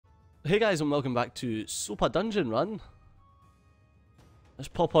Hey guys, and welcome back to Super Dungeon Run. Let's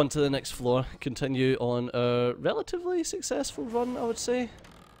pop on to the next floor, continue on a relatively successful run, I would say.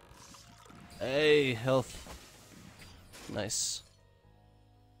 Hey, health. Nice.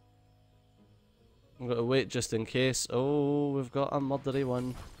 I'm gonna wait just in case. Oh, we've got a murdery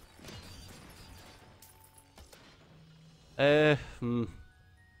one. That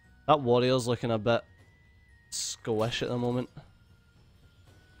warrior's looking a bit squish at the moment.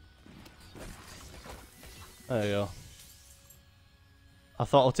 There we go. I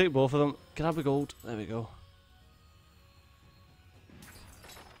thought I'll take both of them. Grab a gold. There we go.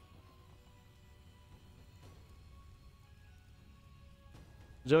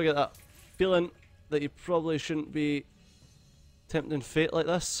 Do you ever get that feeling that you probably shouldn't be tempting fate like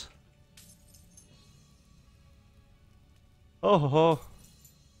this? Oh ho ho.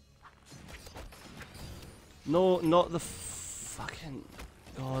 No, not the fucking...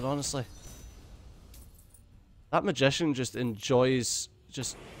 God, honestly. That magician just enjoys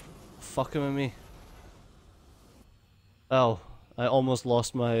just fucking with me. Oh, I almost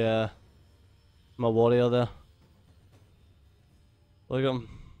lost my my warrior there. Look at him.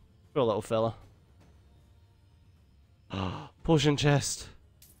 Poor little fella. Potion chest.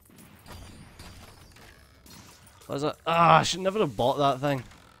 What is that? Ah, I should never have bought that thing.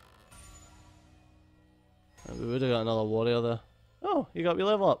 We would have got another warrior there. Oh, you got me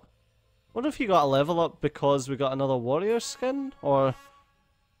level up. Wonder if you got a level up because we got another warrior skin? Or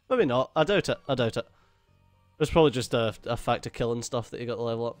maybe not. I doubt it. I doubt it. It's probably just a fact of killing stuff that you got the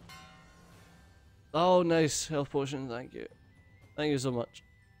level up. Oh, nice. Health potion. Thank you. Thank you so much.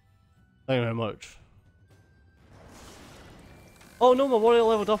 Thank you very much. Oh no, my warrior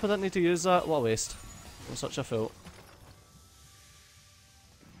leveled up. I didn't need to use that. What a waste. I'm such a fool.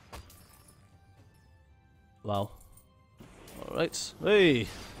 Wow. Alright. Hey!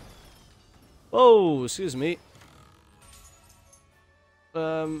 Oh, excuse me.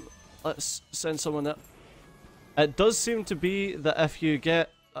 Let's send someone there. It does seem to be that if you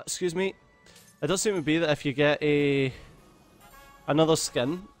get... excuse me. It does seem to be that if you get another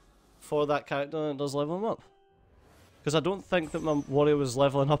skin for that character, it does level him up. Because I don't think that my warrior was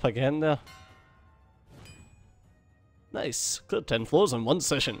leveling up again there. Nice. Cleared 10 floors in one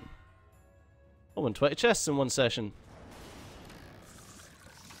session. Oh, and 20 chests in one session.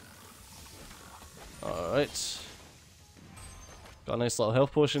 Alright. Got a nice little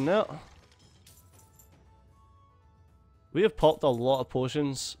health potion there. We have popped a lot of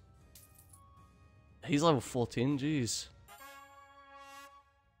potions. He's level 14, jeez.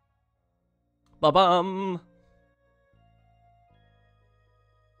 Ba-bam!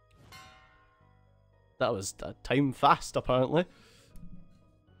 That was a time fast, apparently.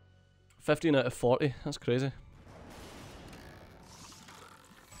 15 out of 40, that's crazy.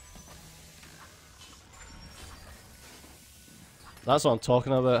 That's what I'm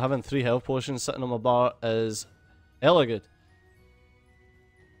talking about. Having 3 health potions sitting on my bar is hella good.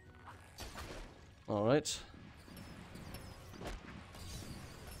 Alright.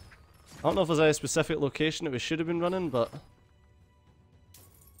 I don't know if there's any specific location that we should have been running, but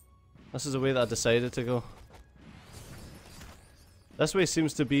this is the way that I decided to go. This way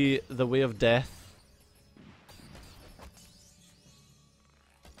seems to be the way of death.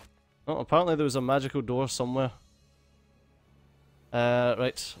 Oh, apparently there was a magical door somewhere.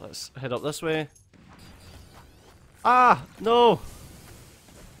 Right, let's head up this way. Ah! No!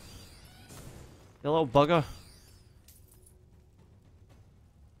 You little bugger.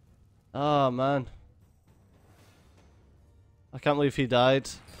 Ah, man. I can't believe he died.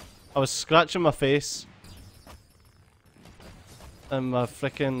 I was scratching my face. And my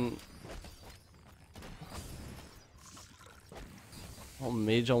frickin'... Oh,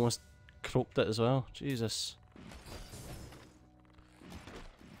 mage almost croaked it as well. Jesus.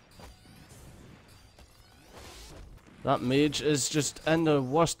 That mage is just in the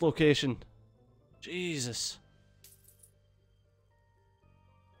worst location. Jesus.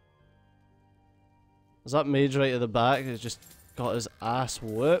 Is that mage right at the back? He's just got his ass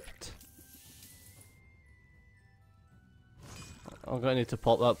whooped. I'm gonna need to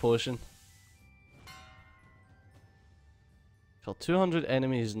pop that potion. Kill 200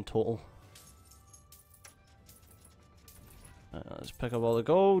 enemies in total. Let's pick up all the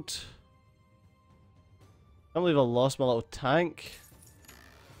gold. I can't believe I lost my little tank.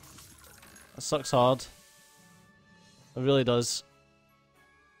 That sucks hard. It really does.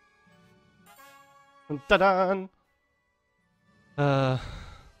 Ta-da!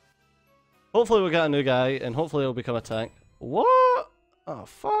 Hopefully we'll get a new guy, and hopefully he'll become a tank. What? Oh,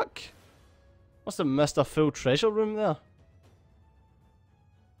 fuck. Must have missed a full treasure room there.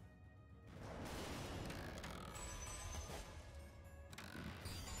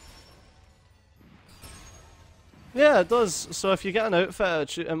 Yeah, it does. So if you get an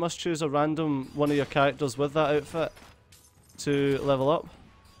outfit, it must choose a random one of your characters with that outfit to level up.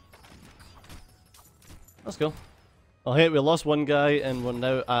 That's cool. Oh hey, we lost one guy and we're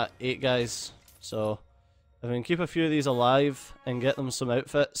now at 8 guys. So if we can keep a few of these alive and get them some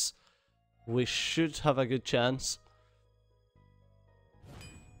outfits, we should have a good chance.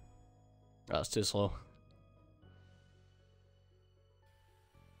 That's too slow.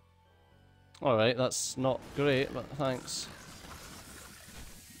 Alright, that's not great, but thanks.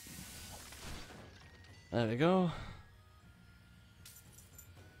 There we go.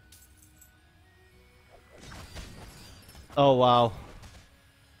 Oh wow.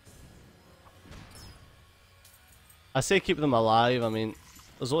 I say keep them alive, I mean,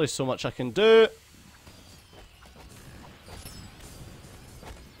 there's only so much I can do.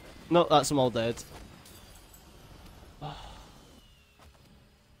 No, that's them all dead.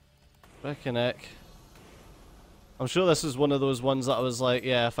 Frickin' heck. I'm sure this is one of those ones that I was like,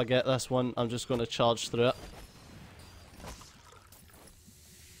 yeah, if I get this one, I'm just going to charge through it.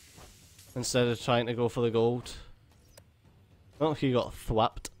 Instead of trying to go for the gold. Oh, he got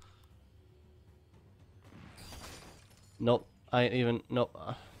thwapped. Nope, I ain't even, nope,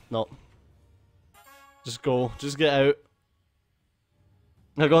 nope. Just go, just get out.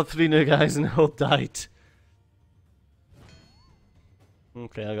 I got 3 new guys and they all died.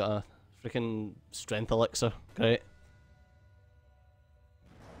 Okay, I got a freaking strength elixir. Great.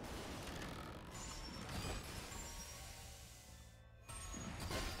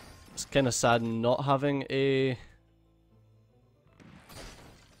 It's kind of sad not having a...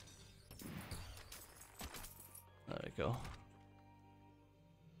 There we go.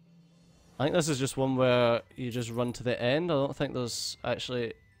 I think this is just one where you just run to the end. I don't think there's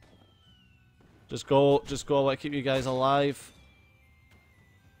actually... Just go, I want to keep you guys alive.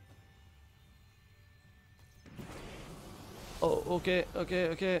 Oh, okay, okay,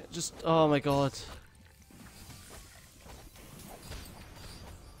 okay. Just, oh my god.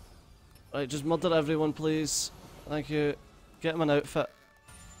 Right, just murder everyone, please. Thank you. Get him an outfit.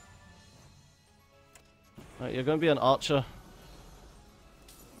 Right, you're going to be an archer.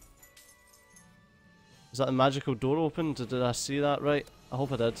 Is that the magical door open? Did I see that right? I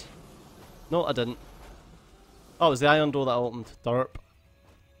hope I did. No, I didn't. Oh, it was the iron door that opened. Derp.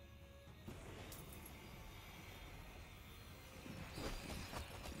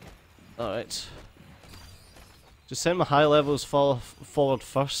 Alright. Just send my high levels forward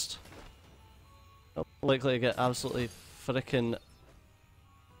first. I'm likely to get absolutely frickin'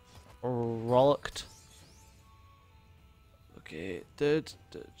 rollicked. Okay, dude,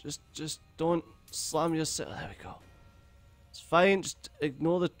 just don't slam yourself. There we go. It's fine, just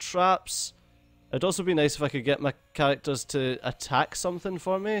ignore the traps. It'd also be nice if I could get my characters to attack something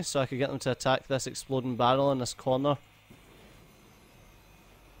for me, so I could get them to attack this exploding barrel in this corner.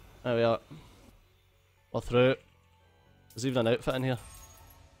 There we are. We're through. There's even an outfit in here.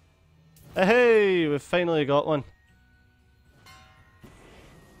 Hey, we've finally got one.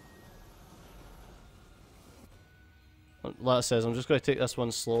 Like it says, I'm just going to take this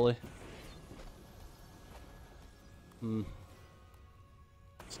one slowly.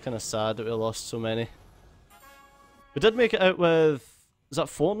 It's kind of sad that we lost so many. We did make it out with... Is that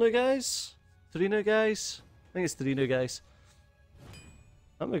 4 new guys? 3 new guys? I think it's 3 new guys.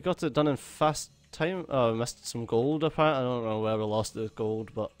 And we got it done in fast time. Oh, we missed some gold apparently. I don't know where we lost the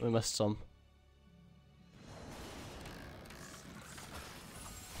gold, but we missed some.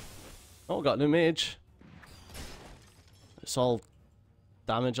 Oh, got a new mage. It's all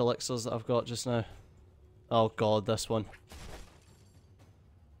damage elixirs that I've got just now. Oh god, this one.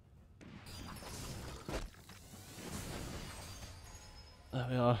 There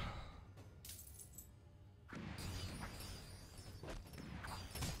we are.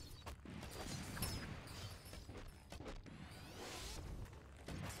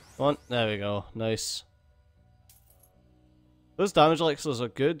 One, there we go, nice. Those damage elixirs are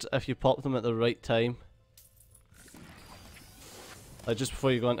good if you pop them at the right time. Like just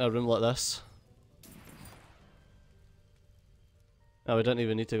before you go into a room like this. No, we didn't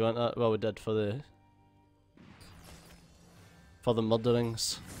even need to go into that. Well, we did for the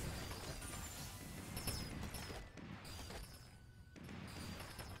murderings.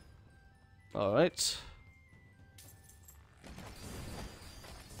 Alright.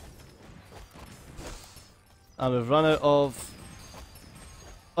 And we've run out of...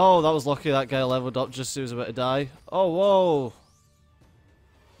 Oh, that was lucky that guy leveled up just as he was about to die. Oh, whoa!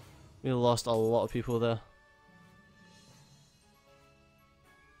 We lost a lot of people there.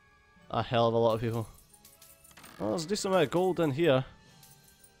 A hell of a lot of people. Well, there's a decent amount of gold in here.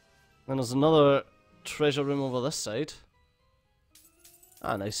 And there's another treasure room over this side.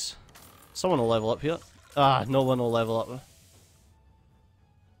 Ah, nice. Someone will level up here. Ah, no one will level up.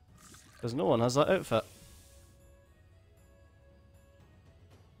 Because no one has that outfit.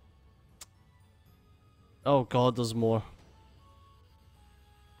 Oh god, there's more.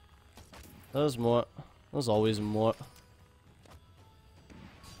 There's more. There's always more.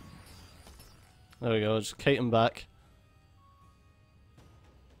 There we go, just kite him back.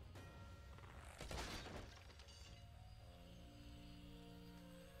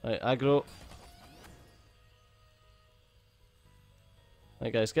 Right, aggro.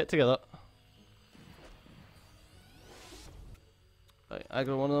 Right guys, get together. Right,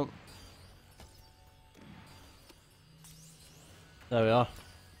 aggro one of them. There we are.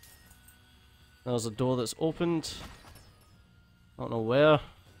 There's a door that's opened. I don't know where. I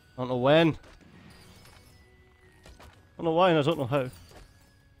don't know when. I don't know why and I don't know how.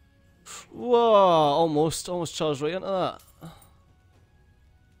 Whoa! Almost charged right into that.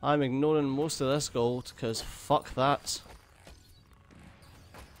 I'm ignoring most of this gold, because fuck that.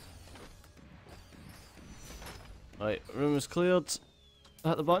 Right, room is cleared.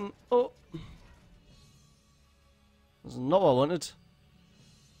 Hit the button. Oh! That's not what I wanted.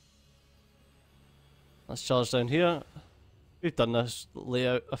 Let's charge down here. We've done this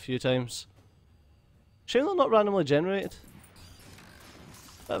layout a few times. Shame they're not randomly generated.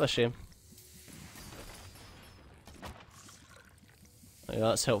 Bit of a shame. Yeah,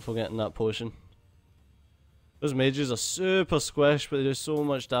 that's helpful getting that potion. Those mages are super squish, but they do so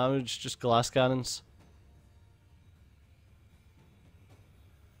much damage, just glass cannons.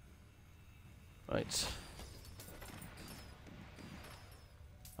 Right.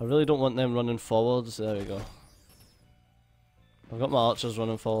 I really don't want them running forwards. There we go. I've got my archers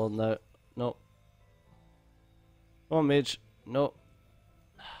running forward now. Nope. Come on, mage. Nope.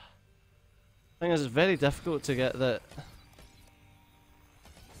 Thing is, it's very difficult to get the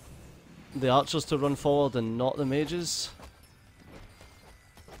archers to run forward and not the mages.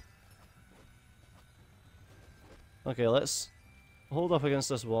 Okay, let's hold up against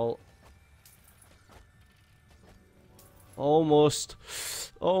this wall. Almost.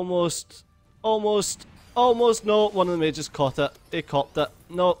 Almost. Almost. Almost. No, one of the mages caught it. He copped it.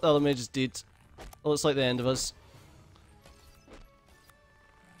 No, the other mages did. It looks like the end of us.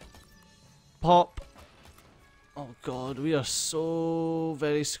 Pop. Oh god, we are so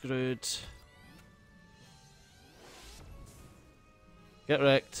very screwed. Get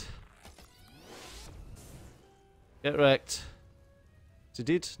wrecked. Get wrecked. Is he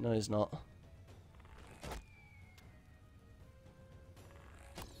dead? No, he's not.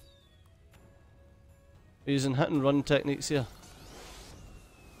 We're using hit and run techniques here.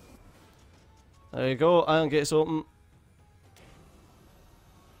 There you go, iron gates open.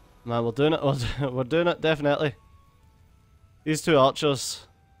 Man, we're doing it. We're doing it, definitely. These two archers,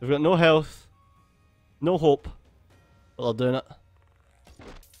 they've got no health, no hope, but they're doing it.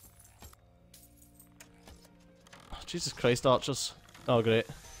 Oh, Jesus Christ, archers. Oh, great.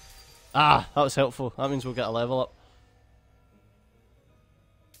 Ah, that was helpful. That means we'll get a level up.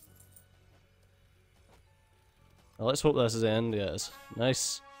 Well, let's hope this is the end. Yeah, it is.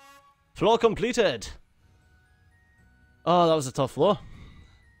 Nice. Floor completed! Oh, that was a tough floor.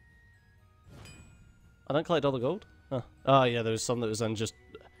 I didn't collect all the gold. Huh. Oh yeah, there was some that was in just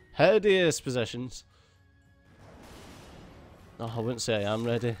hideous positions. Oh, I wouldn't say I am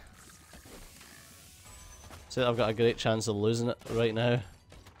ready. Say I've got a great chance of losing it right now.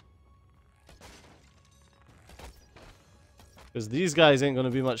 Because these guys ain't going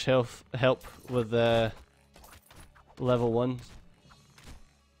to be much help with level 1.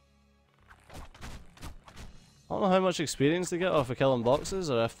 I don't know how much experience they get off of killing boxes,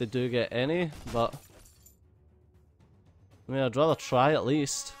 or if they do get any, but I mean, I'd rather try at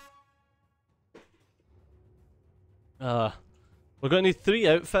least. We're going to need 3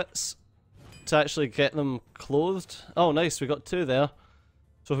 outfits to actually get them clothed. Oh nice, we got 2 there.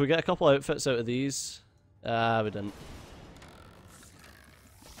 So if we get a couple outfits out of these... we didn't.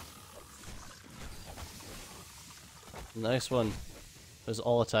 Nice one. It was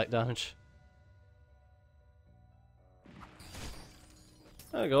all attack damage.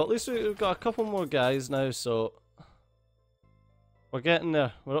 There we go, at least we've got a couple more guys now, so... We're getting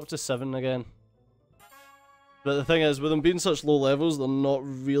there. We're up to 7 again. But the thing is, with them being such low levels, they're not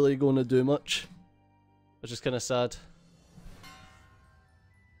really going to do much. Which is kind of sad.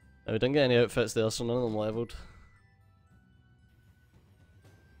 Now, we didn't get any outfits there, so none of them leveled.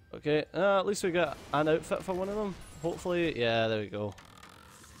 Okay, at least we got an outfit for one of them. Hopefully, yeah, there we go.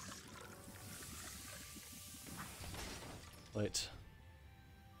 Right.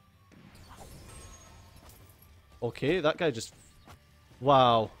 Okay, that guy just...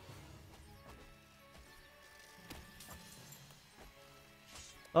 Wow.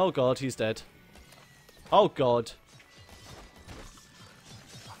 Oh god, he's dead. Oh god.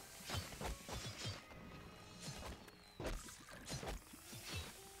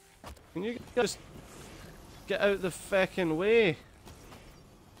 Can you just get out the feckin' way?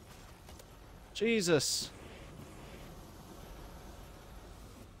 Jesus.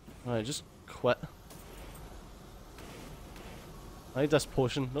 Alright, just quit. I need this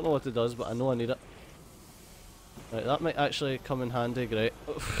potion. Don't know what it does, but I know I need it. Right, that might actually come in handy. Great.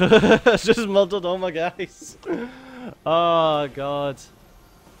 Just murdered all my guys. Oh god.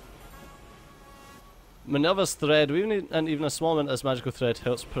 Minerva's thread. We need, and even a small amount of this magical thread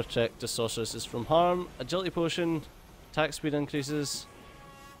helps protect the sorceresses from harm. Agility potion. Attack speed increases.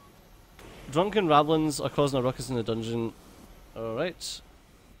 Drunken rabblings are causing a ruckus in the dungeon. Alright.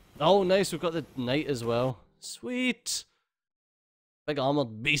 Oh nice, we've got the knight as well. Sweet. Big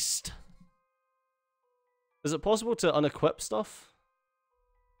armored beast. Is it possible to unequip stuff?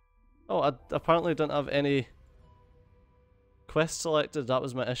 Oh, I apparently didn't have any quests selected. That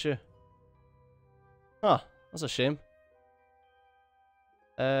was my issue. Huh, that's a shame.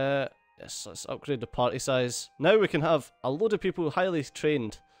 Yes, let's upgrade the party size. Now we can have a load of people highly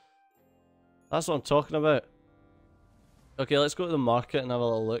trained. That's what I'm talking about. Okay, let's go to the market and have a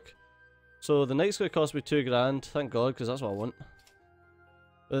little look. So the knight's going to cost me 2 grand, thank god, because that's what I want.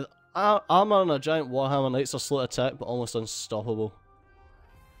 With armor and a giant warhammer, knights are slow to attack but almost unstoppable.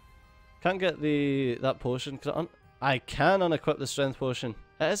 Can't get that potion. I can unequip the strength potion.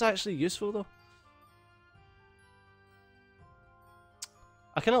 It is actually useful though.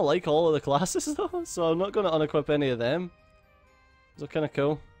 I kind of like all of the classes though, so I'm not going to unequip any of them. Those are kind of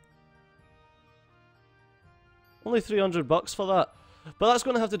cool. Only 300 bucks for that. But that's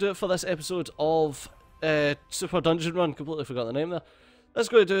going to have to do it for this episode of Super Dungeon Run. Completely forgot the name there. That's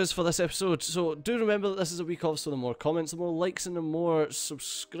going to do us for this episode. So do remember that this is a week off, so the more comments, the more likes, and the more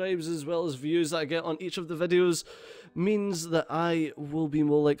subscribes as well as views that I get on each of the videos means that I will be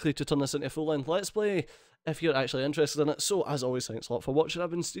more likely to turn this into a full-length Let's Play if you're actually interested in it. So as always, thanks a lot for watching.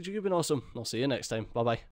 I've been Steve, you've been awesome. I'll see you next time. Bye bye.